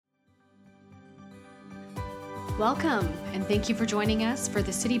Welcome, and thank you for joining us for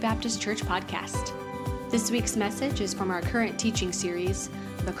the City Baptist Church podcast. This week's message is from our current teaching series,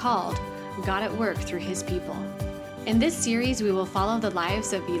 The Called, God at Work Through His People. In this series, we will follow the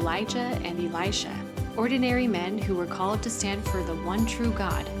lives of Elijah and Elisha, ordinary men who were called to stand for the one true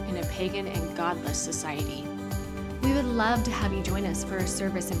God in a pagan and godless society. We would love to have you join us for a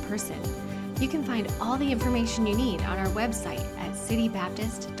service in person. You can find all the information you need on our website at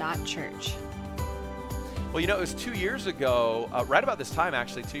citybaptist.church. Well, you know, it was 2 years ago, right about this time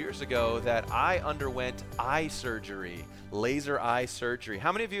actually, 2 years ago, that I underwent eye surgery, laser eye surgery.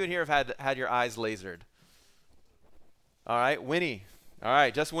 How many of you in here have had your eyes lasered? All right, Winnie. All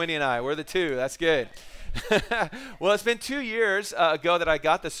right, just Winnie and I. We're the two. That's good. Well, it's been 2 years ago that I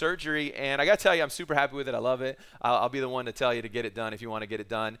got the surgery, and I got to tell you, I'm super happy with it. I love it. I'll be the one to tell you to get it done if you want to get it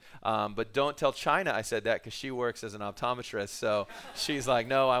done. But don't tell China I said that, because she works as an optometrist. So she's like,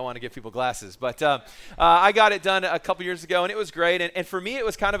 no, I want to give people glasses. But I got it done a couple years ago, and it was great. And for me, it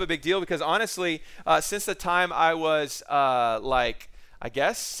was kind of a big deal because, honestly, since the time I was I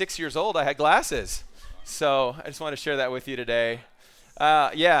guess 6 years old, I had glasses. So I just want to share that with you today.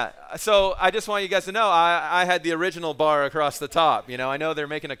 So I just want you guys to know I had the original bar across the top. You know, I know they're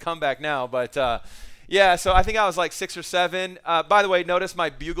making a comeback now, but so I think I was like 6 or 7. By the way, notice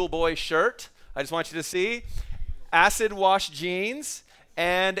my Bugle Boy shirt. I just want you to see. Acid wash jeans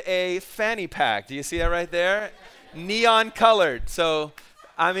and a fanny pack. Do you see that right there? Neon colored. So,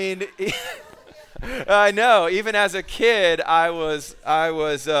 I mean, I know, even as a kid, I was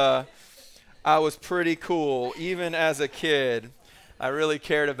pretty cool, even as a kid. I really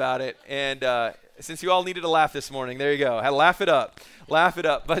cared about it, and since you all needed a laugh this morning, there you go. I had to laugh it up.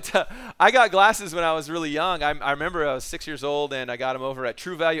 But I got glasses when I was really young. I remember I was 6 years old, and I got them over at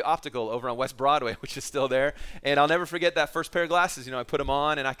True Value Optical over on West Broadway, which is still there. And I'll never forget that first pair of glasses. You know, I put them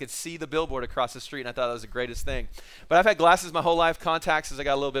on, and I could see the billboard across the street, and I thought that was the greatest thing. But I've had glasses my whole life, contacts as I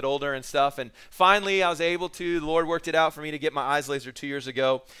got a little bit older and stuff. And finally, I was able to. The Lord worked it out for me to get my eyes lasered 2 years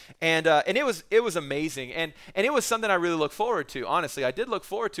ago, and it was amazing. And it was something I really looked forward to. Honestly, I did look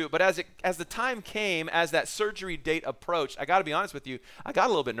forward to it. But as the time came, as that surgery date approached, I got to be honest with you, I got a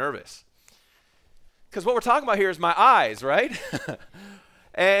little bit nervous. Because what we're talking about here is my eyes, right?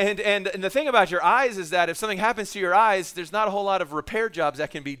 and the thing about your eyes is that if something happens to your eyes, there's not a whole lot of repair jobs that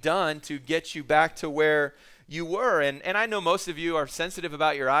can be done to get you back to where you were. And I know most of you are sensitive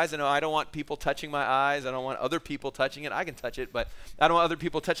about your eyes. I know I don't want people touching my eyes. I don't want other people touching it. I can touch it, but I don't want other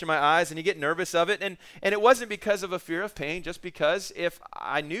people touching my eyes. And you get nervous of it. And it wasn't because of a fear of pain, just because if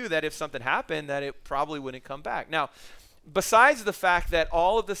I knew that if something happened, that it probably wouldn't come back. Now, besides the fact that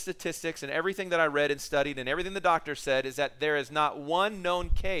all of the statistics and everything that I read and studied and everything the doctor said is that there is not one known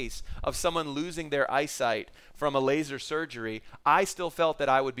case of someone losing their eyesight from a laser surgery, I still felt that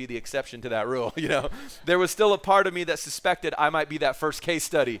I would be the exception to that rule. You know, there was still a part of me that suspected I might be that first case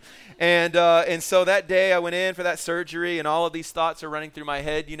study. And so that day I went in for that surgery, and all of these thoughts are running through my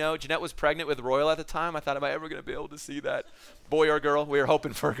head. You know, Jeanette was pregnant with Royal at the time. I thought, am I ever going to be able to see that boy or girl? We were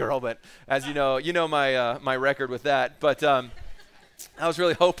hoping for a girl, but as you know my record with that. But I was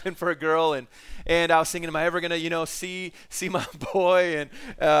really hoping for a girl, and I was thinking, am I ever going to, see my boy? And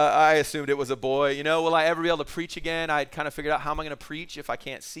I assumed it was a boy. Will I ever be able to preach again? I'd kind of figured out, how am I going to preach if I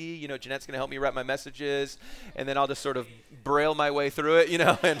can't see? Jeanette's going to help me write my messages, and then I'll just sort of braille my way through it,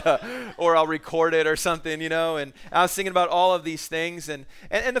 and or I'll record it or something, and I was thinking about all of these things. And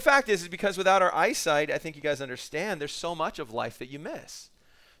the fact is because without our eyesight, I think you guys understand, there's so much of life that you miss.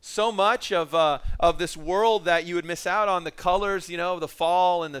 So much of this world that you would miss out on, the colors, the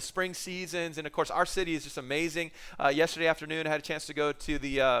fall and the spring seasons. And of course, our city is just amazing. Yesterday afternoon, I had a chance to go to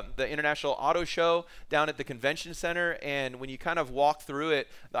the International Auto Show down at the Convention Center. And when you kind of walk through it,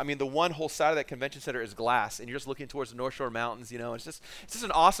 I mean, the one whole side of that convention center is glass, and you're just looking towards the North Shore Mountains. It's just an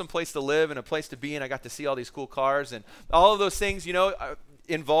awesome place to live and a place to be. And I got to see all these cool cars, and all of those things,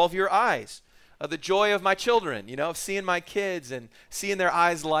 involve your eyes. The joy of my children, of seeing my kids and seeing their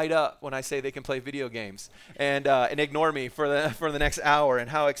eyes light up when I say they can play video games and ignore me for the next hour, and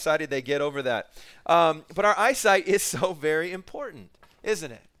how excited they get over that. But our eyesight is so very important,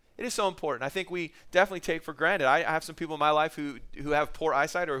 isn't it? It is so important. I think we definitely take for granted. I have some people in my life who have poor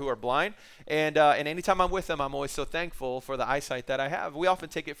eyesight or who are blind, and anytime I'm with them, I'm always so thankful for the eyesight that I have. We often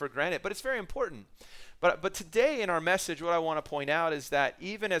take it for granted, but it's very important. But today in our message, what I want to point out is that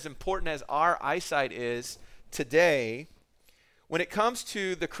even as important as our eyesight is today, when it comes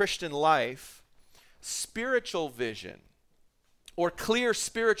to the Christian life, spiritual vision or clear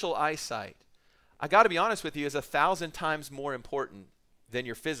spiritual eyesight, I got to be honest with you, is 1,000 times more important than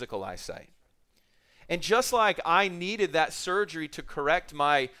your physical eyesight. And just like I needed that surgery to correct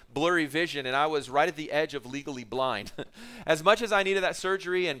my blurry vision, and I was right at the edge of legally blind, as much as I needed that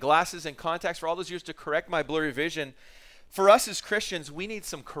surgery and glasses and contacts for all those years to correct my blurry vision, for us as Christians, we need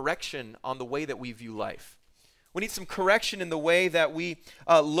some correction on the way that we view life. We need some correction in the way that we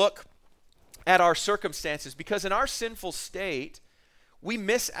look at our circumstances, because in our sinful state, we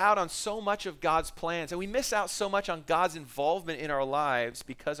miss out on so much of God's plans, and we miss out so much on God's involvement in our lives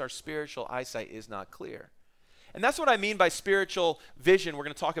because our spiritual eyesight is not clear. And that's what I mean by spiritual vision we're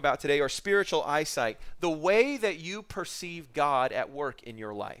going to talk about today, or spiritual eyesight, the way that you perceive God at work in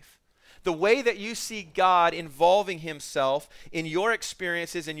your life. The way that you see God involving himself in your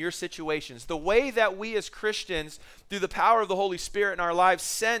experiences and your situations. The way that we as Christians, through the power of the Holy Spirit in our lives,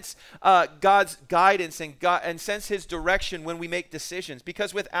 sense God's guidance and sense his direction when we make decisions.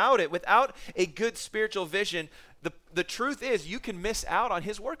 Because without it, without a good spiritual vision, the truth is you can miss out on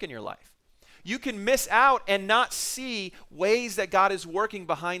his work in your life. You can miss out and not see ways that God is working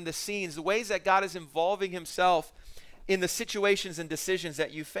behind the scenes, the ways that God is involving himself in the situations and decisions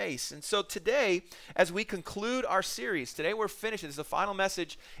that you face. And so today, as we conclude our series, today we're finishing. This is the final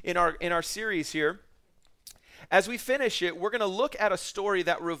message in our series here. As we finish it, we're going to look at a story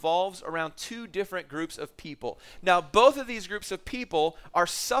that revolves around two different groups of people. Now, both of these groups of people are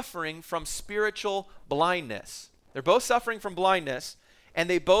suffering from spiritual blindness. They're both suffering from blindness, and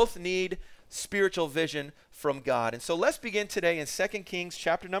they both need spiritual vision from God. And so let's begin today in 2 Kings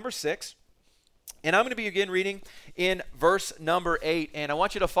chapter number 6. And I'm going to begin reading in verse number 8, and I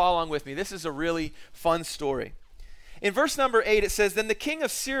want you to follow along with me. This is a really fun story. In verse number 8, it says, "Then the king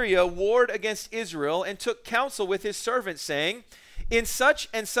of Syria warred against Israel and took counsel with his servants, saying, in such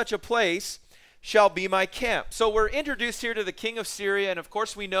and such a place shall be my camp." So we're introduced here to the king of Syria, and of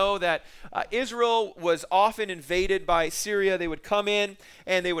course we know that Israel was often invaded by Syria. They would come in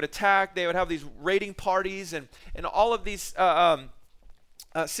and they would attack. They would have these raiding parties and all of these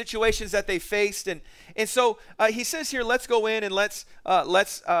situations that they faced, and so he says here, let's go in and let's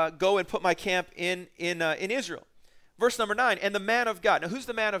go and put my camp in Israel. Verse number 9, and the man of God. Now, who's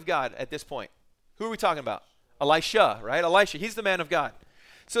the man of God at this point? Who are we talking about? Elisha, right? Elisha, he's the man of God.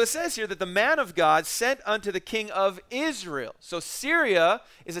 So it says here that the man of God sent unto the king of Israel. So Syria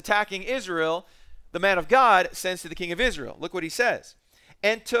is attacking Israel. The man of God sends to the king of Israel. Look what he says.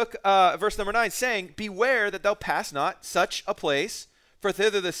 And took, verse number 9, saying, beware that thou pass not such a place, for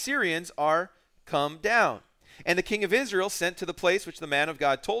thither the Syrians are come down. And the king of Israel sent to the place which the man of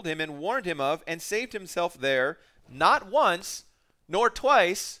God told him, and warned him of, and saved himself there, not once, nor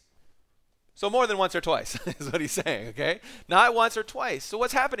twice. So more than once or twice is what he's saying, okay? Not once or twice. So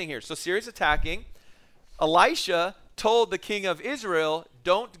what's happening here? So Syria's attacking. Elisha told the king of Israel,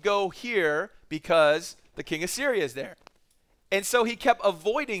 don't go here because the king of Syria is there. And so he kept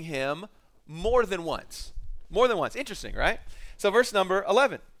avoiding him more than once. More than once. Interesting, right? So verse number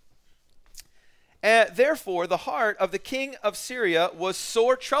 11. Therefore, the heart of the king of Syria was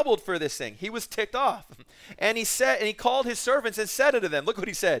sore troubled for this thing. He was ticked off. And he called his servants and said unto them, look what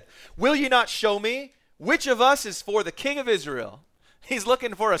he said, will ye not show me which of us is for the king of Israel? He's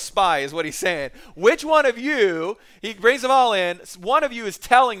looking for a spy is what he's saying. Which one of you, he brings them all in, one of you is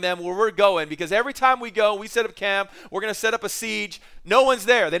telling them where we're going, because every time we go, we set up camp, we're going to set up a siege. No one's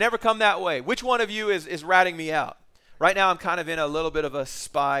there. They never come that way. Which one of you is ratting me out? Right now, I'm kind of in a little bit of a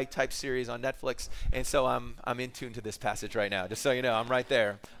spy type series on Netflix, and so I'm in tune to this passage right now. Just so you know, I'm right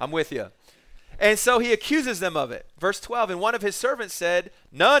there. I'm with you. And so he accuses them of it. Verse 12, and one of his servants said,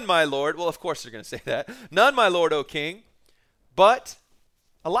 none, my lord. Well, of course they're going to say that. None, my lord, O king, but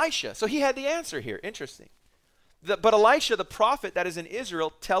Elisha. So he had the answer here. Interesting. But Elisha, the prophet that is in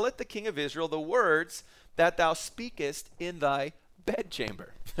Israel, telleth the king of Israel the words that thou speakest in thy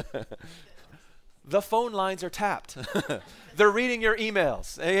bedchamber. The phone lines are tapped. They're reading your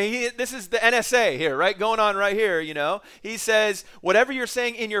emails. This is the NSA here, right? Going on right here, you know. He says, whatever you're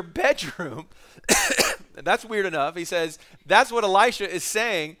saying in your bedroom, that's weird enough. He says, that's what Elisha is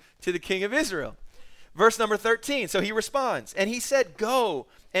saying to the king of Israel. Verse number 13. So he responds, and he said, go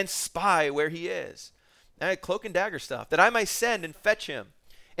and spy where he is. Now, cloak and dagger stuff, that I may send and fetch him.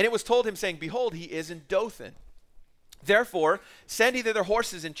 And it was told him, saying, behold, he is in Dothan. Therefore, send either their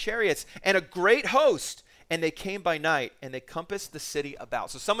horses and chariots and a great host. And they came by night, and they compassed the city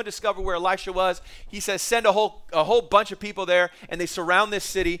about. So someone discovered where Elisha was. He says, send a whole bunch of people there, and they surround this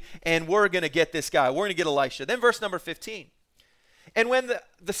city, and we're going to get this guy. We're going to get Elisha. Then verse number 15. And when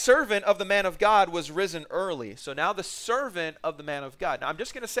the servant of the man of God was risen early. So now the servant of the man of God. Now I'm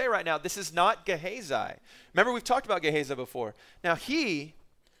just going to say right now, this is not Gehazi. Remember, we've talked about Gehazi before. Now I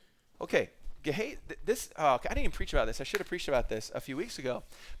didn't even preach about this. I should have preached about this a few weeks ago.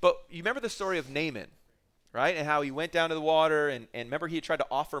 But you remember the story of Naaman, right? And how he went down to the water, and remember he had tried to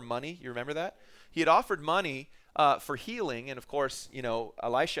offer money. You remember that? He had offered money for healing, and of course,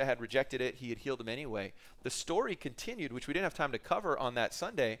 Elisha had rejected it. He had healed him anyway. The story continued, which we didn't have time to cover on that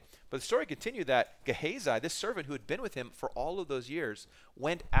Sunday, but the story continued that Gehazi, this servant who had been with him for all of those years,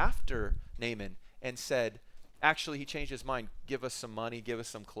 went after Naaman and said, actually, he changed his mind. Give us some money, give us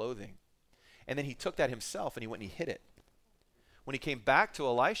some clothing. And then he took that himself and he went and he hid it. When he came back to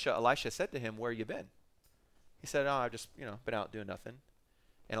Elisha, Elisha said to him, where you been? He said, oh, I've just, been out doing nothing.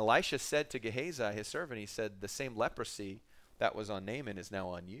 And Elisha said to Gehazi, his servant, he said, the same leprosy that was on Naaman is now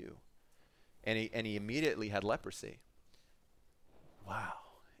on you. And he immediately had leprosy. Wow.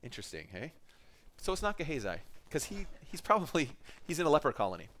 Interesting, hey? So it's not Gehazi, because he's in a leper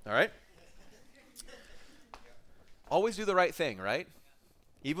colony, all right? Always do the right thing, right?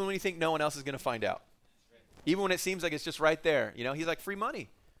 Even when you think no one else is going to find out. Even when it seems like it's just right there. He's like, free money.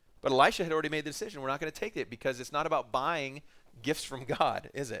 But Elisha had already made the decision. We're not going to take it because it's not about buying gifts from God,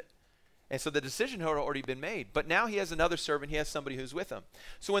 is it? And so the decision had already been made. But now he has another servant. He has somebody who's with him.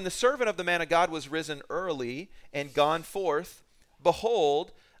 So when the servant of the man of God was risen early and gone forth,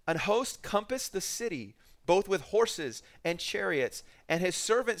 behold, an host compassed the city, both with horses and chariots. And his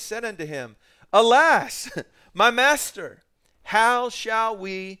servant said unto him, alas, my master, how shall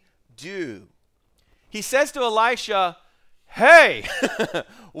we do? He says to Elisha, hey,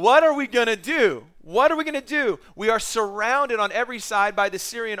 what are we going to do? What are we going to do? We are surrounded on every side by the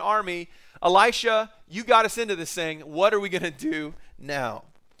Syrian army. Elisha, you got us into this thing. What are we going to do now?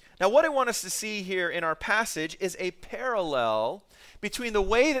 Now, what I want us to see here in our passage is a parallel between the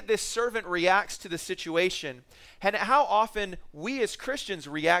way that this servant reacts to the situation and how often we as Christians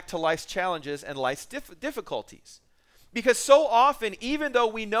react to life's challenges and life's difficulties. Because so often, even though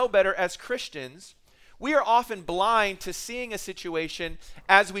we know better as Christians, we are often blind to seeing a situation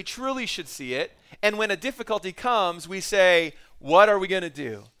as we truly should see it. And when a difficulty comes, we say, what are we going to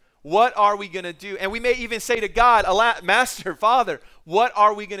do? What are we going to do? And we may even say to God, Master, Father, what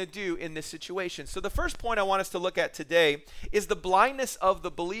are we going to do in this situation? So the first point I want us to look at today is the blindness of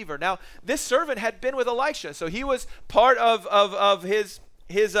the believer. Now, this servant had been with Elisha, so he was part of his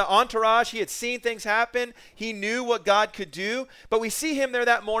entourage. He had seen things happen. He knew what God could do. But we see him there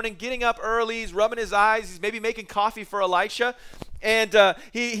that morning getting up early. He's rubbing his eyes. He's maybe making coffee for Elisha. And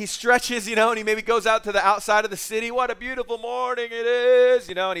he stretches, and he maybe goes out to the outside of the city. What a beautiful morning it is,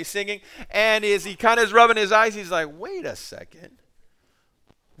 and he's singing. And as he kind of is rubbing his eyes, he's like, wait a second.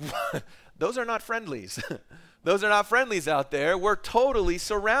 Those are not friendlies. Those are not friendlies out there. We're totally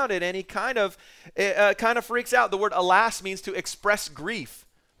surrounded. And he kind of freaks out. The word alas means to express grief.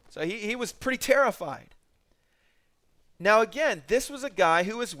 So he was pretty terrified. Now again, this was a guy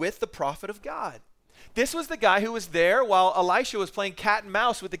who was with the prophet of God. This was the guy who was there while Elisha was playing cat and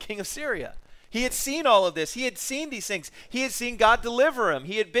mouse with the king of Syria. He had seen all of this. He had seen these things. He had seen God deliver him.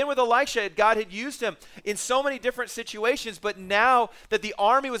 He had been with Elisha. God had used him in so many different situations. But now that the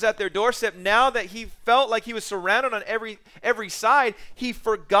army was at their doorstep, now that he felt like he was surrounded on every side, he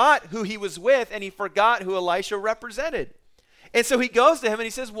forgot who he was with and he forgot who Elisha represented. And so he goes to him and he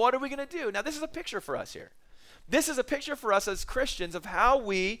says, what are we going to do? Now, this is a picture for us here. This is a picture for us as Christians of how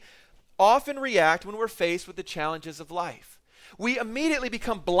we often react when we're faced with the challenges of life. We immediately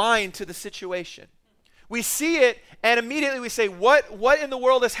become blind to the situation. We see it and immediately we say, what in the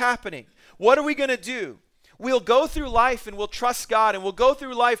world is happening? What are we going to do? We'll go through life and we'll trust God, and we'll go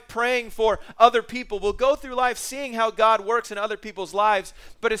through life praying for other people. We'll go through life seeing how God works in other people's lives.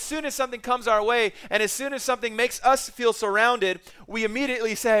 But as soon as something comes our way and as soon as something makes us feel surrounded, we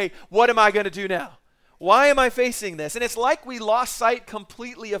immediately say, what am I going to do now? Why am I facing this? And it's like we lost sight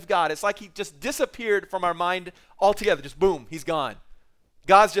completely of God. It's like he just disappeared from our mind altogether. Just boom, he's gone.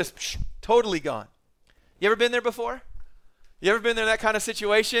 God's just totally gone. You ever been there before? You ever been there in that kind of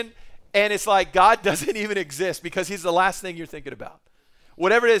situation? And it's like God doesn't even exist because he's the last thing you're thinking about.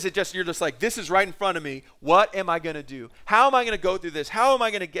 Whatever it is, you're just like, this is right in front of me. What am I going to do? How am I going to go through this? How am I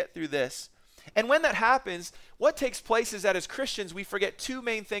going to get through this? And when that happens, what takes place is that as Christians, we forget two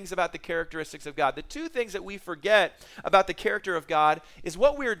main things about the characteristics of God. The two things that we forget about the character of God is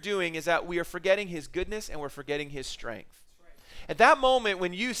what we're doing is that we are forgetting his goodness and we're forgetting his strength. At that moment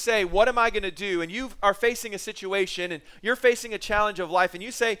when you say, what am I going to do? And you are facing a situation and you're facing a challenge of life and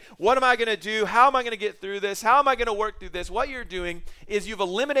you say, what am I going to do? How am I going to get through this? How am I going to work through this? What you're doing is you've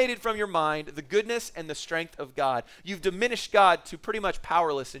eliminated from your mind the goodness and the strength of God. You've diminished God to pretty much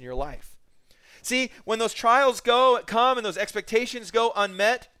powerless in your life. See, when those trials come and those expectations go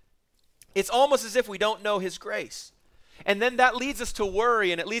unmet, it's almost as if we don't know his grace. And then that leads us to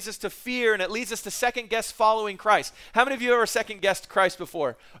worry, and it leads us to fear, and it leads us to second guess following Christ. How many of you ever second guessed Christ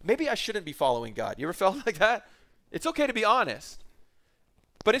before? Maybe I shouldn't be following God. You ever felt like that? It's okay to be honest.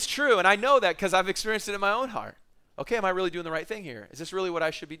 But it's true, and I know that because I've experienced it in my own heart. Okay, am I really doing the right thing here? Is this really what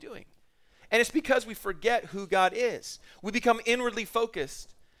I should be doing? And it's because we forget who God is. We become inwardly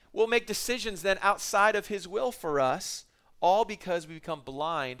focused. We'll make decisions then outside of his will for us, all because we become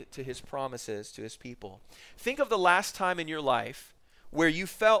blind to his promises to his people. Think of the last time in your life where you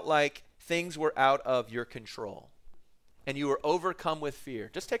felt like things were out of your control and you were overcome with fear.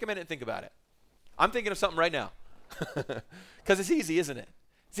 Just take a minute and think about it. I'm thinking of something right now because it's easy, isn't it?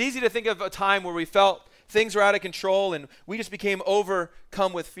 It's easy to think of a time where we felt things were out of control and we just became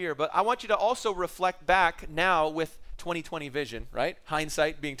overcome with fear. But I want you to also reflect back now with 2020 vision, right?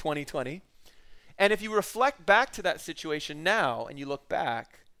 Hindsight being 2020. And if you reflect back to that situation now and you look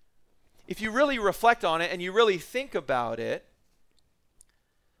back, if you really reflect on it and you really think about it,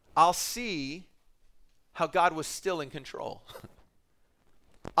 I'll see how God was still in control.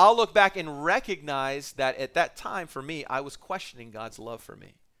 I'll look back and recognize that at that time for me, I was questioning God's love for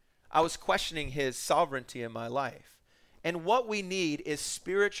me. I was questioning his sovereignty in my life. And what we need is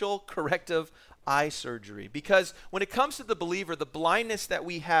spiritual corrective eye surgery. Because when it comes to the believer, the blindness that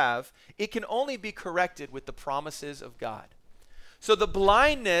we have, it can only be corrected with the promises of God. So the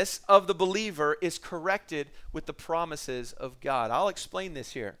blindness of the believer is corrected with the promises of God. I'll explain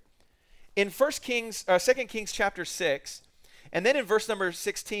this here. In 2 Kings chapter 6, and then in verse number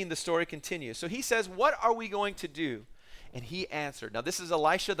 16, the story continues. So he says, what are we going to do? And he answered. Now this is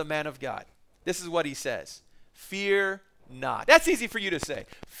Elisha, the man of God. This is what he says. Fear not. That's easy for you to say.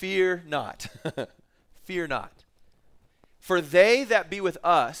 Fear not. Fear not. For they that be with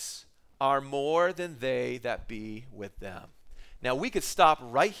us are more than they that be with them. Now we could stop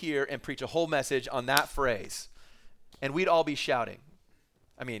right here and preach a whole message on that phrase. And we'd all be shouting.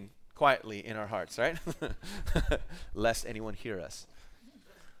 I mean, quietly in our hearts, right? Lest anyone hear us.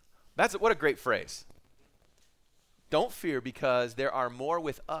 What a great phrase. Don't fear because there are more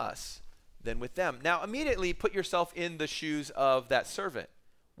with us than with them. Now, immediately put yourself in the shoes of that servant.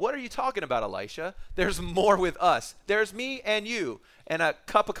 What are you talking about, Elisha? There's more with us. There's me and you and a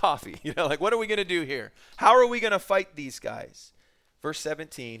cup of coffee. What are we going to do here? How are we going to fight these guys? Verse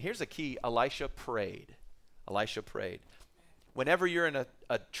 17, here's a key. Elisha prayed. Elisha prayed. Whenever you're in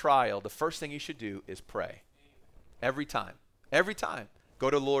a trial, the first thing you should do is pray. Every time. Every time. Go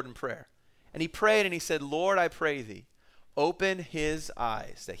to the Lord in prayer. And he prayed and he said, Lord, I pray thee, open his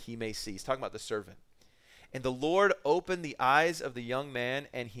eyes that he may see. He's talking about the servant. And the Lord opened the eyes of the young man,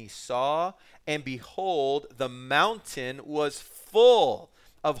 and he saw, and behold, the mountain was full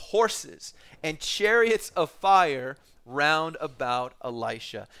of horses and chariots of fire round about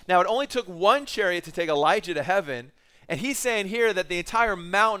Elisha. Now, it only took one chariot to take Elijah to heaven, and he's saying here that the entire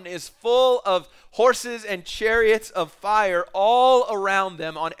mountain is full of horses and chariots of fire all around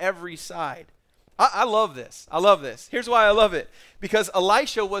them on every side. I love this. I love this. Here's why I love it. Because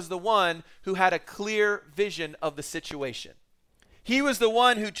Elisha was the one who had a clear vision of the situation. He was the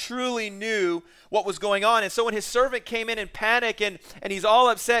one who truly knew what was going on. And so when his servant came in panic and he's all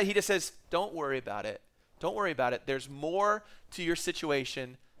upset, he just says, don't worry about it. Don't worry about it. There's more to your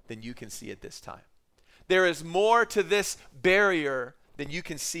situation than you can see at this time. There is more to this barrier than you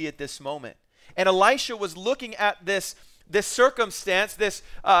can see at this moment. And Elisha was looking at this circumstance, this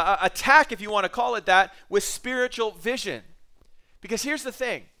attack, if you want to call it that, with spiritual vision. Because here's the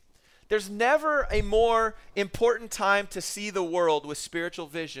thing. There's never a more important time to see the world with spiritual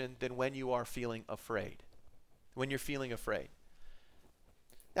vision than when you are feeling afraid. When you're feeling afraid.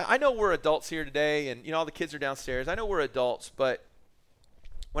 Now, I know we're adults here today, and all the kids are downstairs. I know we're adults, but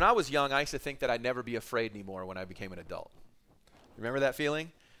when I was young, I used to think that I'd never be afraid anymore when I became an adult. Remember that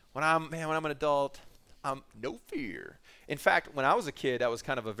feeling? When I'm an adult, no fear. In fact, when I was a kid, that was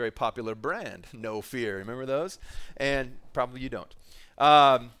kind of a very popular brand, No Fear. Remember those? And probably you don't.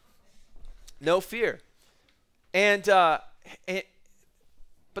 No fear. But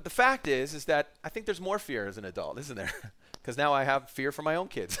the fact is that I think there's more fear as an adult, isn't there? Because now I have fear for my own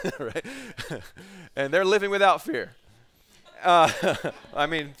kids, right? And they're living without fear. I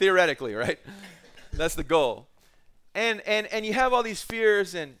mean, theoretically, right? That's the goal. And you have all these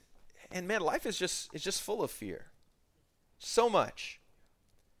fears, and man, life is just full of fear. So much.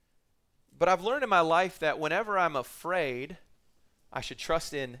 But I've learned in my life that whenever I'm afraid, I should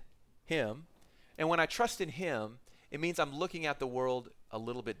trust in him. And when I trust in him, it means I'm looking at the world a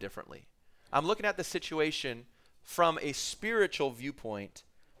little bit differently. I'm looking at the situation from a spiritual viewpoint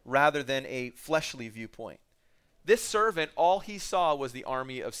rather than a fleshly viewpoint. This servant, all he saw was the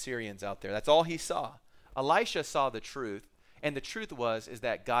army of Syrians out there. That's all he saw. Elisha saw the truth, and the truth is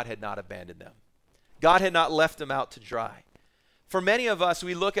that God had not abandoned them. God had not left them out to dry. For many of us,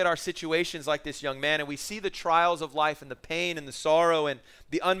 we look at our situations like this young man, and we see the trials of life and the pain and the sorrow and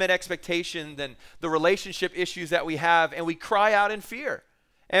the unmet expectations and the relationship issues that we have, and we cry out in fear.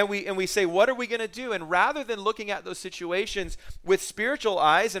 And we say, what are we going to do? And rather than looking at those situations with spiritual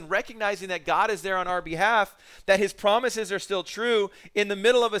eyes and recognizing that God is there on our behalf, that his promises are still true, in the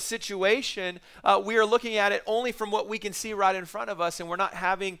middle of a situation, we are looking at it only from what we can see right in front of us, and we're not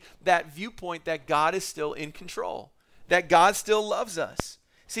having that viewpoint that God is still in control, that God still loves us.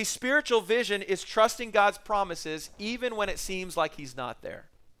 See, spiritual vision is trusting God's promises even when it seems like he's not there.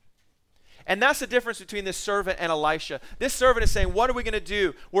 And that's the difference between this servant and Elisha. This servant is saying, what are we going to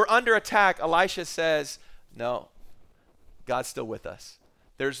do? We're under attack. Elisha says, no, God's still with us.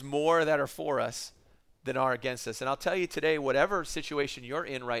 There's more that are for us than are against us. And I'll tell you today, whatever situation you're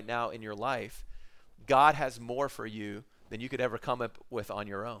in right now in your life, God has more for you than you could ever come up with on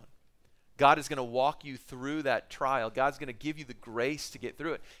your own. God is going to walk you through that trial. God's going to give you the grace to get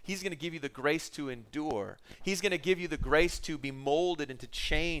through it. He's going to give you the grace to endure. He's going to give you the grace to be molded and to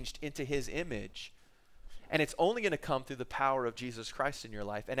changed into his image. And it's only going to come through the power of Jesus Christ in your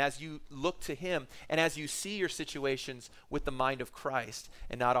life. And as you look to him and as you see your situations with the mind of Christ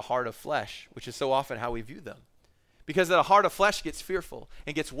and not a heart of flesh, which is so often how we view them. Because the heart of flesh gets fearful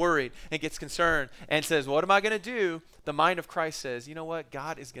and gets worried and gets concerned and says, what am I going to do? The mind of Christ says, you know what?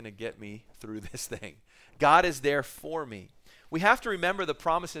 God is going to get me through this thing. God is there for me. We have to remember the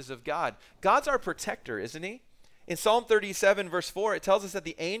promises of God. God's our protector, isn't he? In Psalm 37, verse 4, it tells us that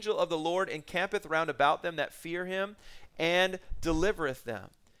the angel of the Lord encampeth round about them that fear him and delivereth them.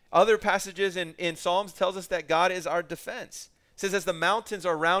 Other passages in Psalms tells us that God is our defense. It says, as the mountains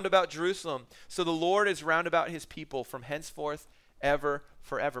are round about Jerusalem, so the Lord is round about his people from henceforth ever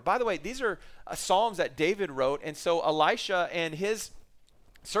forever. By the way, these are Psalms that David wrote, and so Elisha and his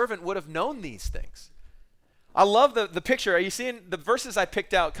servant would have known these things. I love the picture. Are you seeing the verses I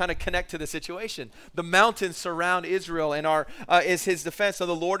picked out kind of connect to the situation? The mountains surround Israel and is his defense, so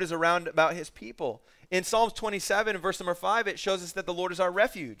the Lord is around about his people. In Psalms 27, verse number 5, it shows us that the Lord is our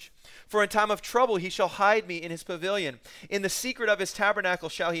refuge. For in time of trouble he shall hide me in his pavilion. In the secret of his tabernacle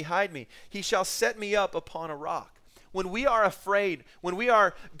shall he hide me. He shall set me up upon a rock. When we are afraid, when we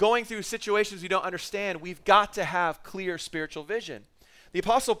are going through situations we don't understand, we've got to have clear spiritual vision. The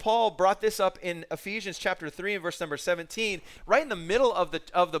Apostle Paul brought this up in Ephesians chapter 3 and verse number 17. Right in the middle of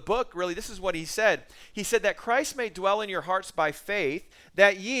the book, really, this is what he said. He said that Christ may dwell in your hearts by faith,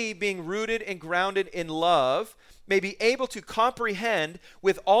 that ye, being rooted and grounded in love, may be able to comprehend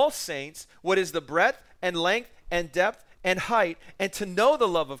with all saints what is the breadth and length and depth and height, and to know the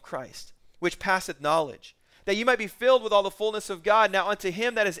love of Christ, which passeth knowledge, that you might be filled with all the fullness of God. Now unto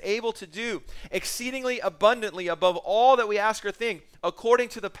him that is able to do exceedingly abundantly above all that we ask or think, according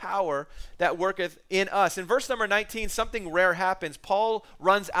to the power that worketh in us. In verse number 19, something rare happens. Paul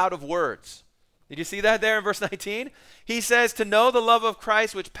runs out of words. Did you see that there in verse 19? He says, to know the love of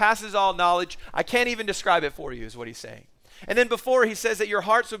Christ, which passes all knowledge. I can't even describe it for you, is what he's saying. And then before, he says that your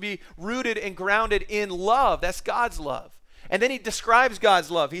hearts will be rooted and grounded in love. That's God's love. And then he describes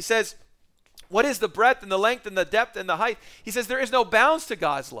God's love. He says, what is the breadth and the length and the depth and the height? He says there is no bounds to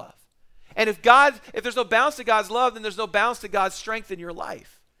God's love. And if there's no bounds to God's love, then there's no bounds to God's strength in your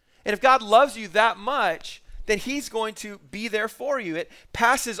life. And if God loves you that much, then he's going to be there for you. It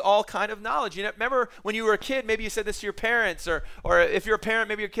passes all kind of knowledge. You know, remember when you were a kid, maybe you said this to your parents, or if you're a parent,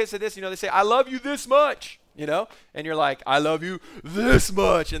 maybe your kid said this, they say, I love you this much. And you're like, I love you this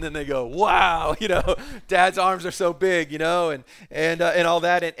much. And then they go, wow, dad's arms are so big, and all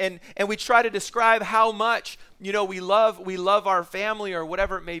that. And we try to describe how much, we love our family or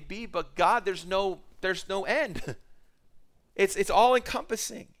whatever it may be, but God, there's no end. It's all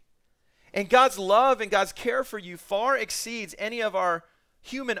encompassing. And God's love and God's care for you far exceeds any of our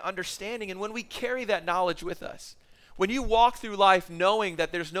human understanding. And when we carry that knowledge with us, when you walk through life knowing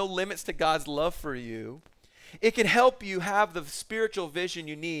that there's no limits to God's love for you, it can help you have the spiritual vision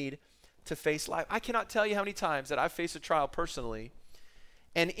you need to face life. I cannot tell you how many times that I've faced a trial personally,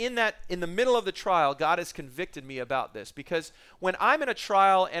 and in the middle of the trial, God has convicted me about this, because when I'm in a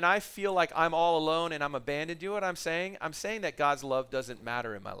trial and I feel like I'm all alone and I'm abandoned, do you know what I'm saying? I'm saying that God's love doesn't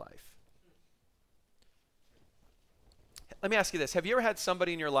matter in my life. Let me ask you this. Have you ever had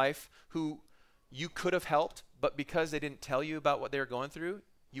somebody in your life who you could have helped, but because they didn't tell you about what they were going through,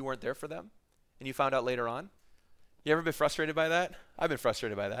 you weren't there for them, and you found out later on? You ever been frustrated by that? I've been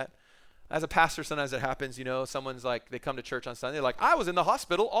frustrated by that. As a pastor, sometimes it happens, someone's like, they come to church on Sunday, like, I was in the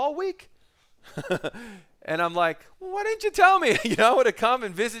hospital all week. And I'm like, well, why didn't you tell me? I would have come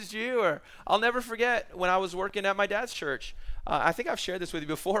and visited you. Or I'll never forget when I was working at my dad's church. I think I've shared this with you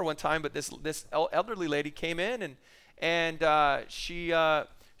before one time, but this elderly lady came in, and she and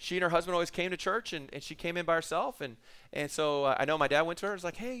her husband always came to church, and she came in by herself. And so I know my dad went to her and was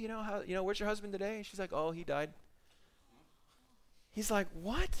like, hey, where's your husband today? And she's like, oh, he died. He's like,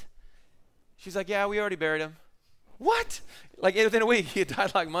 what? She's like, yeah, we already buried him. What? Like within a week, he had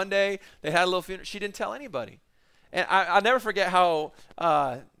died like Monday. They had a little funeral. She didn't tell anybody. And I'll never forget how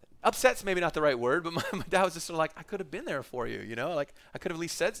upset's maybe not the right word, but my dad was just sort of like, I could have been there for you, like I could have at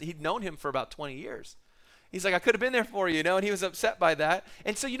least said, he'd known him for about 20 years. He's like, I could have been there for you, and he was upset by that.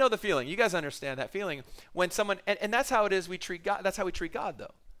 And so the feeling. You guys understand that feeling when someone, and that's how it is we treat God. That's how we treat God,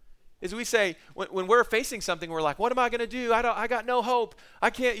 though. Is we say, when we're facing something, we're like, what am I going to do? I got no hope.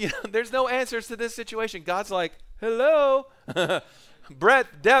 I can't, there's no answers to this situation. God's like, hello,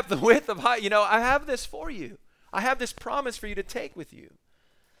 breadth, depth, width of height. I have this for you. I have this promise for you to take with you.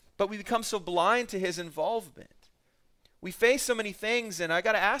 But we become so blind to his involvement. We face so many things, and I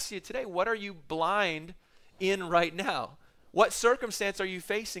got to ask you today, what are you blind in right now? What circumstance are you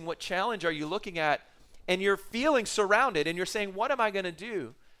facing? What challenge are you looking at? And you're feeling surrounded, and you're saying, what am I going to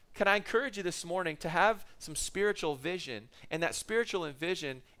do? Can I encourage you this morning to have some spiritual vision? And that spiritual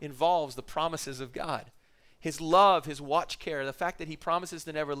vision involves the promises of God. His love, his watch care, the fact that he promises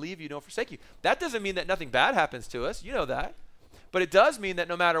to never leave you nor forsake you. That doesn't mean that nothing bad happens to us. You know that. But it does mean that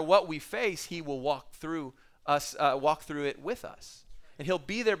no matter what we face, he will walk through it with us. And he'll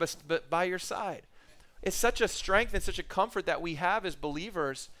be there by your side. It's such a strength and such a comfort that we have as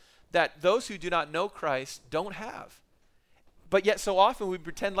believers that those who do not know Christ don't have. But yet so often we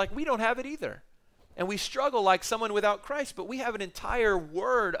pretend like we don't have it either. And we struggle like someone without Christ, but we have an entire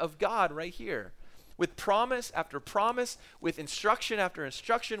word of God right here. With promise after promise, with instruction after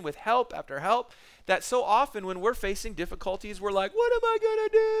instruction, with help after help, that so often when we're facing difficulties, we're like, what am I going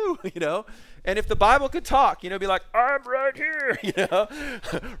to do? And if the Bible could talk, be like, I'm right here,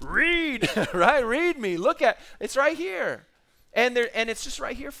 read, right? Read me, look at, it's right here. And it's just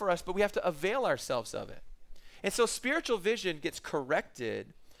right here for us, but we have to avail ourselves of it. And so spiritual vision gets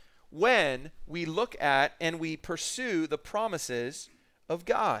corrected when we look at and we pursue the promises of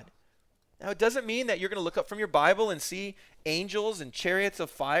God. Now, it doesn't mean that you're going to look up from your Bible and see angels and chariots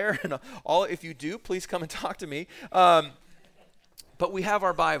of fire. And all. If you do, please come and talk to me. But we have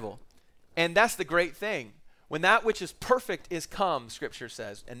our Bible. And that's the great thing. When that which is perfect is come, Scripture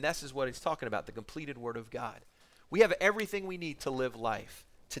says. And this is what he's talking about, the completed Word of God. We have everything we need to live life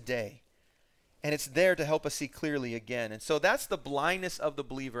today. And it's there to help us see clearly again. And so that's the blindness of the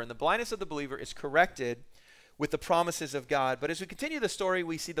believer. And the blindness of the believer is corrected with the promises of God. But as we continue the story,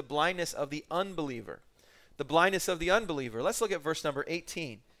 we see the blindness of the unbeliever. The blindness of the unbeliever. Let's look at verse number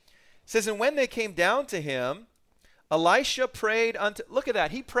 18. It says, and when they came down to him, Elisha prayed unto, look at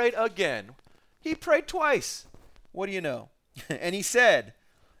that, he prayed again. He prayed twice. What do you know? And he said,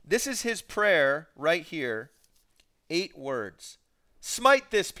 this is his prayer right here, 8 words. Smite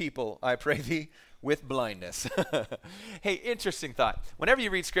this people, I pray thee, with blindness. Hey, interesting thought. Whenever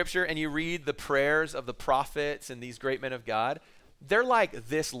you read Scripture and you read the prayers of the prophets and these great men of God, they're like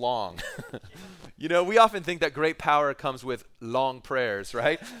this long. We often think that great power comes with long prayers,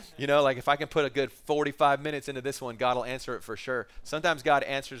 right? Like if I can put a good 45 minutes into this one, God will answer it for sure. Sometimes God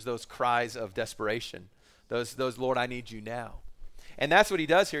answers those cries of desperation. Those Lord, I need you now. And that's what he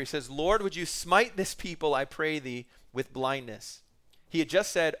does here. He says, Lord, would you smite this people, I pray thee, with blindness. He had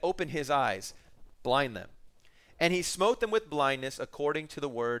just said, open his eyes, blind them. And he smote them with blindness according to the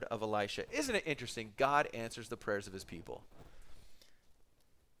word of Elisha. Isn't it interesting? God answers the prayers of his people.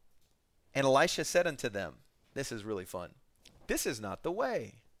 And Elisha said unto them, this is really fun. This is not the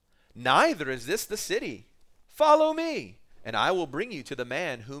way, neither is this the city. Follow me, and I will bring you to the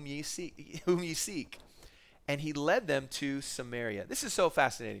man whom ye seek. And he led them to Samaria. This is so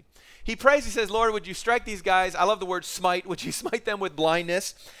fascinating. He prays, he says, Lord, would you strike these guys? I love the word smite. Would you smite them with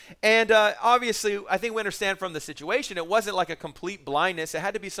blindness? And obviously, I think we understand from the situation, it wasn't like a complete blindness. It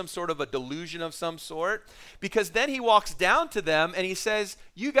had to be some sort of a delusion of some sort. Because then he walks down to them and he says,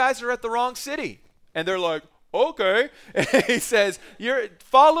 you guys are at the wrong city. And they're like, okay. And he says,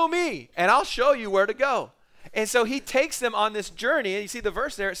 follow me and I'll show you where to go. And so he takes them on this journey. And you see the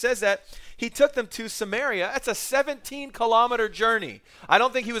verse there. It says that he took them to Samaria. That's a 17-kilometer journey. I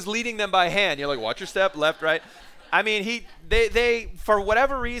don't think he was leading them by hand. You're like, watch your step, left, right. I mean, they for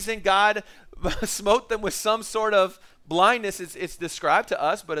whatever reason, God smote them with some sort of blindness. It's described to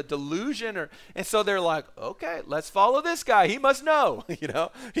us, but a delusion. And so they're like, okay, let's follow this guy. He must know,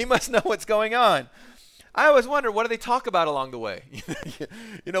 he must know what's going on. I always wonder, what do they talk about along the way?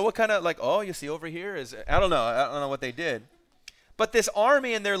 What kind of you see over here is, I don't know what they did. But this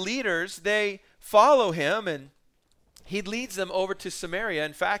army and their leaders, they follow him, and he leads them over to Samaria.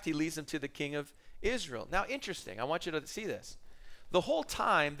 In fact, he leads them to the king of Israel. Now, interesting. I want you to see this. The whole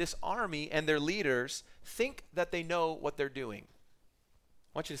time, this army and their leaders think that they know what they're doing.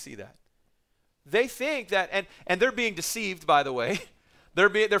 I want you to see that. They think that, and they're being deceived, by the way.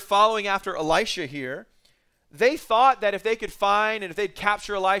 They're following after Elisha here. They thought that if they could find and if they'd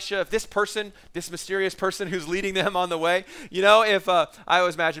capture Elisha, if this mysterious person who's leading them on the way, if I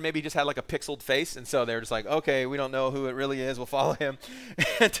always imagine maybe he just had like a pixeled face, and so they're just like, okay, we don't know who it really is, we'll follow him.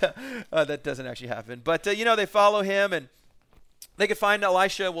 And that doesn't actually happen. But, they follow him, and they could find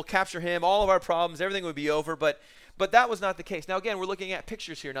Elisha, we'll capture him, all of our problems, everything would be over. But that was not the case. Now, again, we're looking at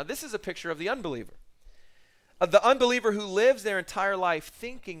pictures here. Now, this is a picture of the unbeliever. Of the unbeliever who lives their entire life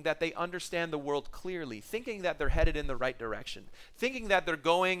thinking that they understand the world clearly, thinking that they're headed in the right direction, thinking that they're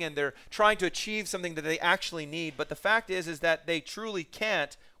going and they're trying to achieve something that they actually need. But the fact is that they truly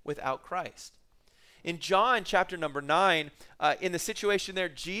can't without Christ. In John chapter number 9, in the situation there,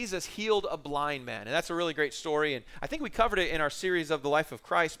 Jesus healed a blind man. And that's a really great story. And I think we covered it in our series of the life of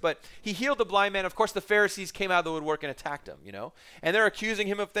Christ. But he healed the blind man. Of course, the Pharisees came out of the woodwork and attacked him, And they're accusing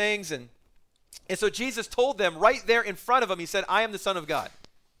him of things. And so Jesus told them right there in front of them, he said, I am the Son of God.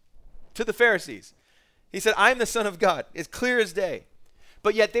 To the Pharisees. He said, I am the Son of God. It's clear as day.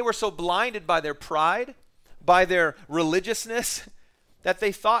 But yet they were so blinded by their pride, by their religiousness, that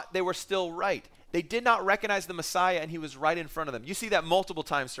they thought they were still right. They did not recognize the Messiah, and he was right in front of them. You see that multiple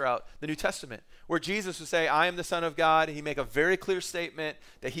times throughout the New Testament, where Jesus would say, I am the Son of God. He'd make a very clear statement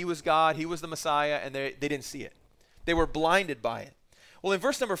that he was God, he was the Messiah, and they didn't see it. They were blinded by it. Well, in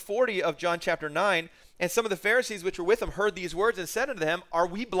verse number 40 of John chapter 9, and some of the Pharisees which were with him heard these words and said unto them, are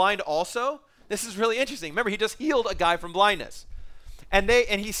we blind also? This is really interesting. Remember, he just healed a guy from blindness. And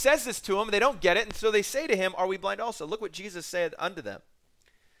he says this to them, and they don't get it, and so they say to him, are we blind also? Look what Jesus said unto them.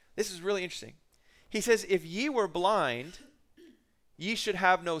 This is really interesting. He says, if ye were blind, ye should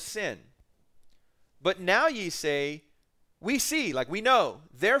have no sin. But now ye say, we see, like we know,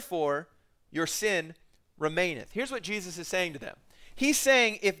 therefore your sin remaineth. Here's what Jesus is saying to them. He's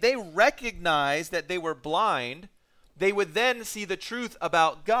saying if they recognize that they were blind, they would then see the truth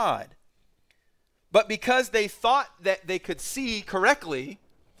about God. But because they thought that they could see correctly,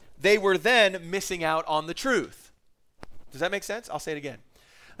 they were then missing out on the truth. Does that make sense? I'll say it again.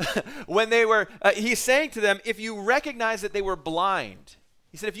 He's saying to them, if you recognize that they were blind,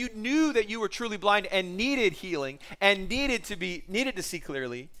 he said, if you knew that you were truly blind and needed healing and needed to see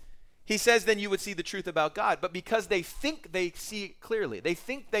clearly, he says, then you would see the truth about God. But because they think they see clearly, they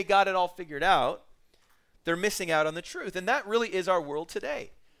think they got it all figured out, they're missing out on the truth. And that really is our world today.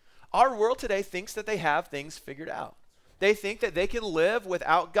 Our world today thinks that they have things figured out. They think that they can live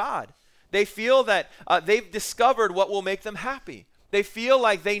without God. They feel that they've discovered what will make them happy. They feel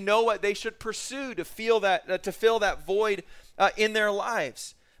like they know what they should pursue to fill that void in their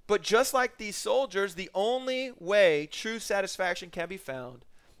lives. But just like these soldiers, the only way true satisfaction can be found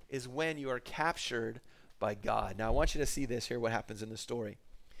is when you are captured by God. Now, I want you to see this here, what happens in the story.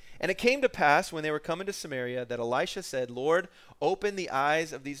 And it came to pass when they were coming to Samaria that Elisha said, Lord, open the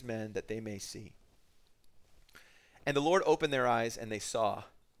eyes of these men that they may see. And the Lord opened their eyes, and they saw.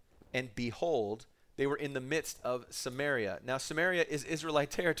 And behold, they were in the midst of Samaria. Now, Samaria is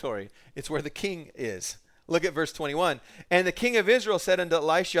Israelite territory. It's where the king is. Look at verse 21. And the king of Israel said unto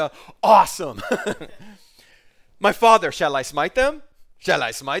Elisha, awesome. My father, shall I smite them? Shall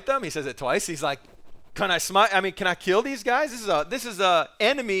I smite them? He says it twice. He's like, can I kill these guys? This is a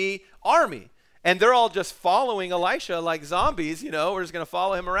enemy army. And they're all just following Elisha like zombies, we're just going to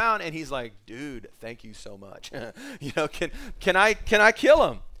follow him around. And he's like, dude, thank you so much. Can I kill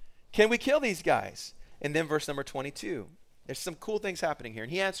him? Can we kill these guys? And then verse number 22, there's some cool things happening here.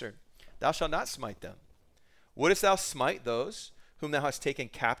 And he answered, thou shalt not smite them. Wouldest thou smite those whom thou hast taken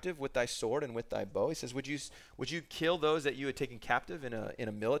captive with thy sword and with thy bow? He says, would you kill those that you had taken captive in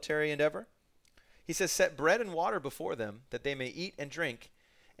a military endeavor? He says, set bread and water before them that they may eat and drink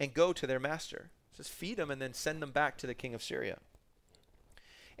and go to their master. He says, feed them and then send them back to the king of Syria.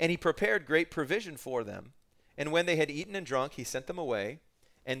 And he prepared great provision for them. And when they had eaten and drunk, he sent them away,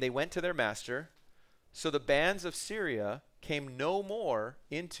 and they went to their master. So the bands of Syria came no more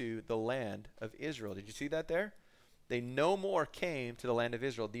into the land of Israel. Did you see that there? They no more came to the land of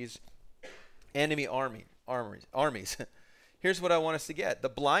Israel, these enemy armies. Here's what I want us to get. The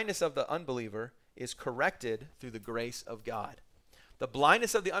blindness of the unbeliever is corrected through the grace of God. The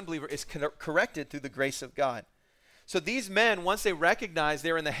blindness of the unbeliever is corrected through the grace of God. So these men, once they recognized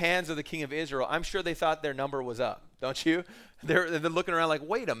they were in the hands of the king of Israel, I'm sure they thought their number was up, don't you? They're looking around like,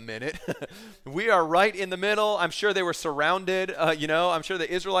 wait a minute. We are right in the middle. I'm sure they were surrounded. I'm sure the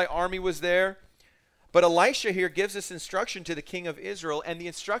Israelite army was there. But Elisha here gives this instruction to the king of Israel, and the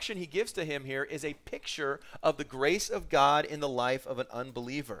instruction he gives to him here is a picture of the grace of God in the life of an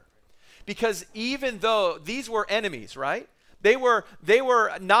unbeliever. Because even though these were enemies, right? They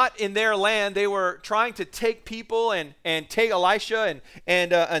were not in their land. They were trying to take people and take Elisha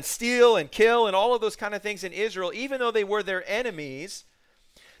and steal and kill and all of those kind of things in Israel. Even though they were their enemies,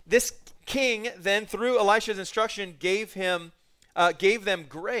 this king then, through Elisha's instruction, gave them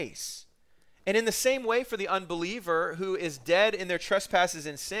grace. And in the same way for the unbeliever who is dead in their trespasses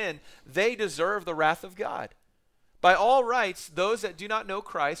and sin, they deserve the wrath of God. By all rights, those that do not know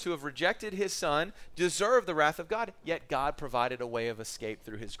Christ, who have rejected his son, deserve the wrath of God, yet God provided a way of escape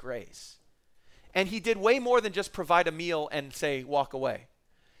through his grace. And he did way more than just provide a meal and say, walk away.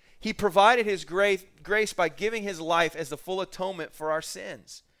 He provided his grace by giving his life as the full atonement for our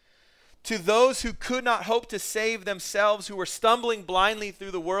sins. To those who could not hope to save themselves, who were stumbling blindly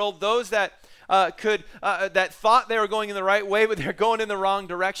through the world, those that that thought they were going in the right way, but they're going in the wrong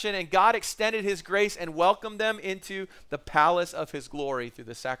direction. And God extended his grace and welcomed them into the palace of his glory through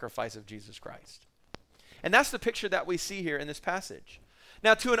the sacrifice of Jesus Christ. And that's the picture that we see here in this passage.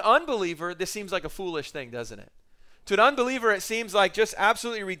 Now, to an unbeliever, this seems like a foolish thing, doesn't it? To an unbeliever, it seems like just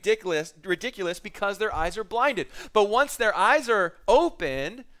absolutely ridiculous because their eyes are blinded. But once their eyes are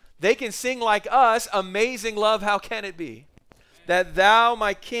opened, they can sing like us, amazing love, how can it be? That thou,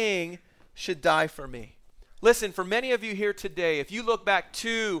 my king, should die for me. Listen, for many of you here today, if you look back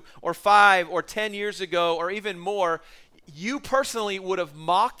 2 or 5 or 10 years ago or even more, you personally would have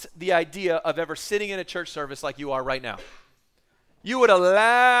mocked the idea of ever sitting in a church service like you are right now. You would have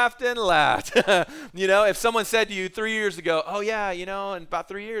laughed and laughed. If someone said to you 3 years ago, oh yeah, in about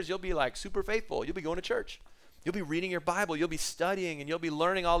 3 years, you'll be like super faithful. You'll be going to church. You'll be reading your Bible. You'll be studying and you'll be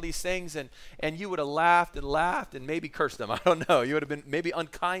learning all these things. And you would have laughed and maybe cursed them. I don't know. You would have been maybe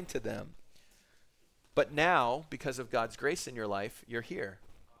unkind to them. But now, because of God's grace in your life, you're here.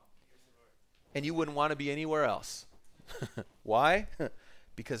 And you wouldn't want to be anywhere else. Why?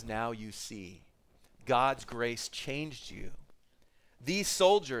 Because now you see. God's grace changed you. These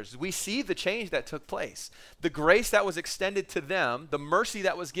soldiers, we see the change that took place. The grace that was extended to them, the mercy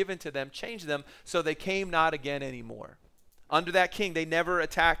that was given to them, changed them so they came not again anymore. Under that king, they never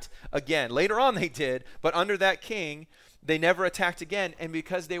attacked again. Later on they did, but under that king, they never attacked again, and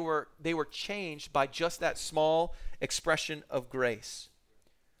because they were changed by just that small expression of grace.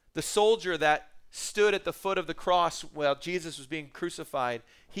 The soldier that stood at the foot of the cross while Jesus was being crucified,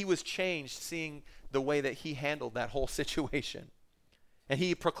 he was changed seeing the way that he handled that whole situation. And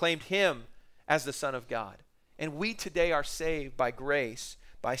he proclaimed him as the Son of God. And we today are saved by grace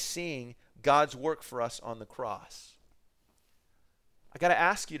by seeing God's work for us on the cross. I got to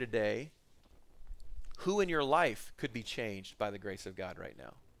ask you today, who in your life could be changed by the grace of God right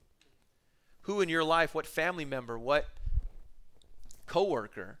now? Who in your life, what family member, what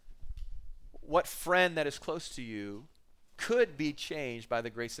coworker, what friend that is close to you could be changed by the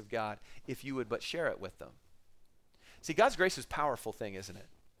grace of God if you would but share it with them? See, God's grace is a powerful thing, isn't it?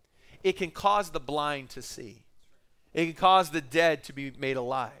 It can cause the blind to see. It can cause the dead to be made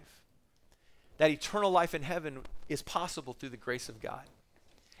alive. That eternal life in heaven is possible through the grace of God.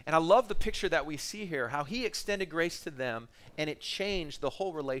 And I love the picture that we see here, how he extended grace to them and it changed the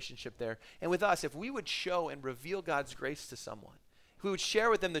whole relationship there. And with us, if we would show and reveal God's grace to someone, if we would share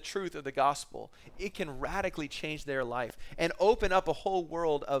with them the truth of the gospel, it can radically change their life and open up a whole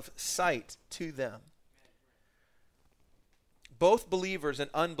world of sight to them. Both believers and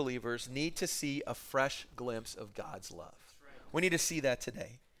unbelievers need to see a fresh glimpse of God's love. We need to see that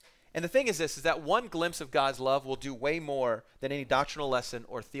today. And the thing is this, is that one glimpse of God's love will do way more than any doctrinal lesson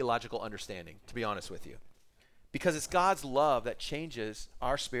or theological understanding, to be honest with you. Because it's God's love that changes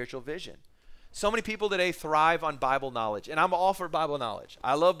our spiritual vision. So many people today thrive on Bible knowledge, and I'm all for Bible knowledge.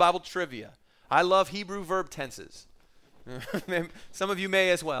 I love Bible trivia. I love Hebrew verb tenses. Some of you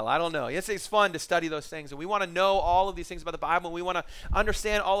may as well. I don't know. It's fun to study those things, and we want to know all of these things about the Bible, and we want to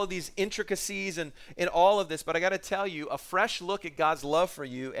understand all of these intricacies and in all of this. But I got to tell you, a fresh look at God's love for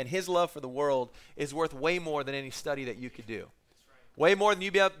you and his love for the world is worth way more than any study that you could do. Way more than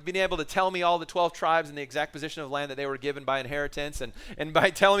you being able to tell me all the 12 tribes and the exact position of land that they were given by inheritance and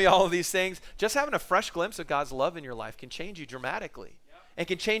by telling me all of these things. Just having a fresh glimpse of God's love in your life can change you dramatically. And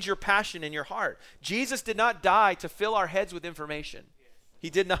can change your passion in your heart. Jesus did not die to fill our heads with information. He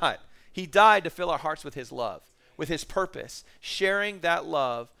did not. He died to fill our hearts with his love, with his purpose, sharing that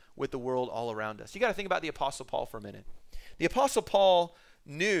love with the world all around us. You got to think about the Apostle Paul for a minute. The Apostle Paul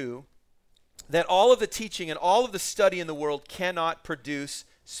knew that all of the teaching and all of the study in the world cannot produce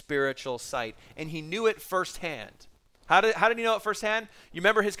spiritual sight. And he knew it firsthand. How did he know it firsthand? You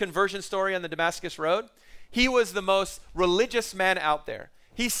remember his conversion story on the Damascus Road? He was the most religious man out there.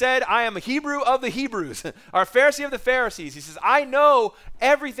 He said, I am a Hebrew of the Hebrews, or a Pharisee of the Pharisees. He says, I know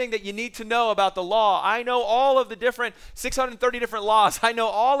everything that you need to know about the law. I know all of the different 630 different laws. I know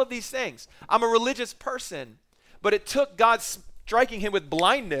all of these things. I'm a religious person. But it took God striking him with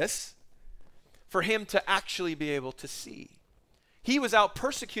blindness for him to actually be able to see. He was out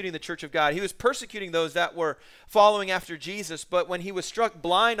persecuting the church of God. He was persecuting those that were following after Jesus. But when he was struck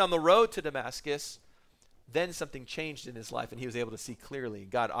blind on the road to Damascus, then something changed in his life and he was able to see clearly.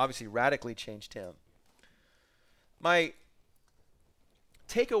 God obviously radically changed him. My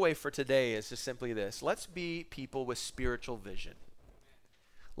takeaway for today is just simply this. Let's be people with spiritual vision.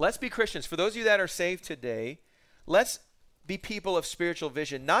 Let's be Christians. For those of you that are saved today, let's be people of spiritual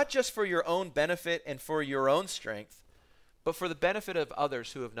vision, not just for your own benefit and for your own strength, but for the benefit of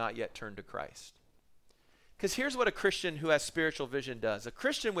others who have not yet turned to Christ. Because here's what a Christian who has spiritual vision does. A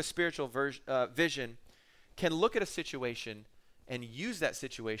Christian with spiritual vision can look at a situation and use that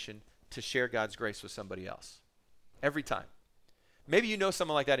situation to share God's grace with somebody else. Every time. Maybe you know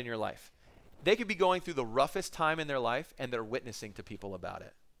someone like that in your life. They could be going through the roughest time in their life and they're witnessing to people about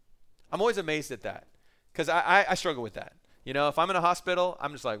it. I'm always amazed at that because I struggle with that. You know, if I'm in a hospital,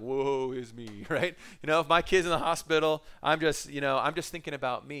 I'm just like, whoa, is me, right? You know, if my kid's in the hospital, I'm just thinking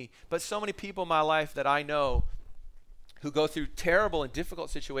about me. But so many people in my life that I know who go through terrible and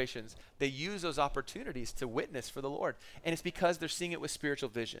difficult situations, they use those opportunities to witness for the Lord. And it's because they're seeing it with spiritual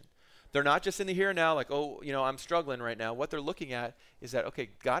vision. They're not just in the here and now like, oh, you know, I'm struggling right now. What they're looking at is that, okay,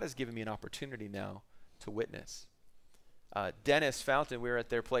 God has given me an opportunity now to witness. Dennis Fountain, we were at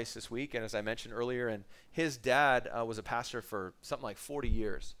their place this week, and as I mentioned earlier, and his dad was a pastor for something like 40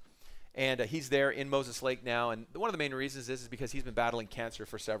 years. And he's there in Moses Lake now, and one of the main reasons is because he's been battling cancer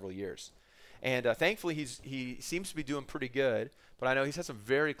for several years. And thankfully, he seems to be doing pretty good, but I know he's had some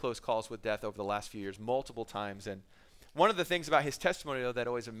very close calls with death over the last few years, multiple times. And one of the things about his testimony, though, that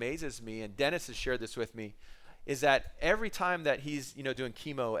always amazes me, and Dennis has shared this with me, is that every time that he's, you know, doing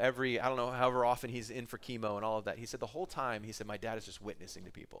chemo, I don't know, however often he's in for chemo and all of that, he said the whole time, he said, my dad is just witnessing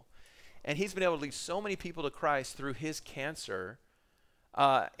to people. And he's been able to lead so many people to Christ through his cancer,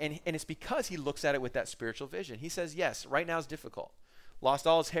 and it's because he looks at it with that spiritual vision. He says, yes, right now is difficult. Lost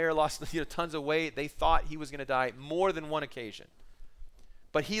all his hair, lost tons of weight. They thought he was going to die more than one occasion.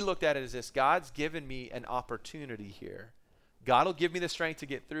 But he looked at it as this, God's given me an opportunity here. God will give me the strength to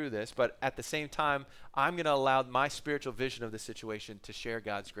get through this, but at the same time, I'm going to allow my spiritual vision of this situation to share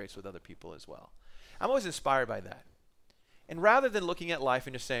God's grace with other people as well. I'm always inspired by that. And rather than looking at life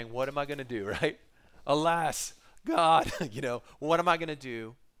and just saying, what am I going to do, right? Alas, God, what am I going to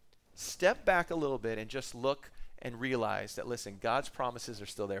do? Step back a little bit and just look and realize that, listen, God's promises are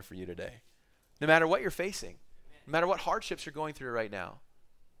still there for you today. No matter what you're facing, no matter what hardships you're going through right now.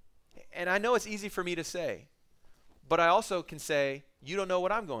 And I know it's easy for me to say, but I also can say, you don't know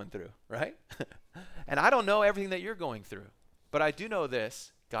what I'm going through, right? And I don't know everything that you're going through. But I do know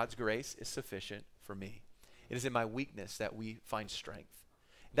this, God's grace is sufficient for me. It is in my weakness that we find strength.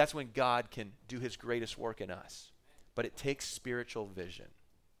 That's when God can do his greatest work in us. But it takes spiritual vision.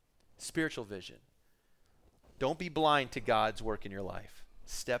 Spiritual vision. Don't be blind to God's work in your life.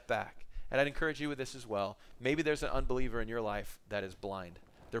 Step back. And I'd encourage you with this as well. Maybe there's an unbeliever in your life that is blind.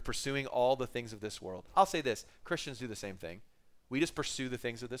 They're pursuing all the things of this world. I'll say this, Christians do the same thing. We just pursue the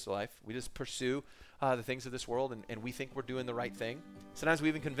things of this life. We just pursue the things of this world, and we think we're doing the right thing. Sometimes we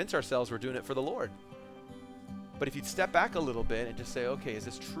even convince ourselves we're doing it for the Lord. But if you'd step back a little bit and just say, okay, is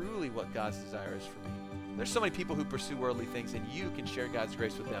this truly what God's desire is for me? There's so many people who pursue worldly things, and you can share God's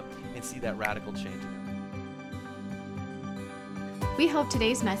grace with them and see that radical change in them. We hope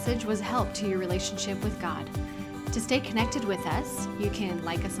today's message was a help to your relationship with God. To stay connected with us, you can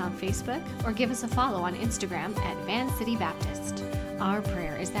like us on Facebook or give us a follow on Instagram at Van City Baptist. Our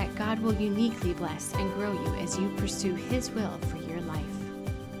prayer is that God will uniquely bless and grow you as you pursue his will for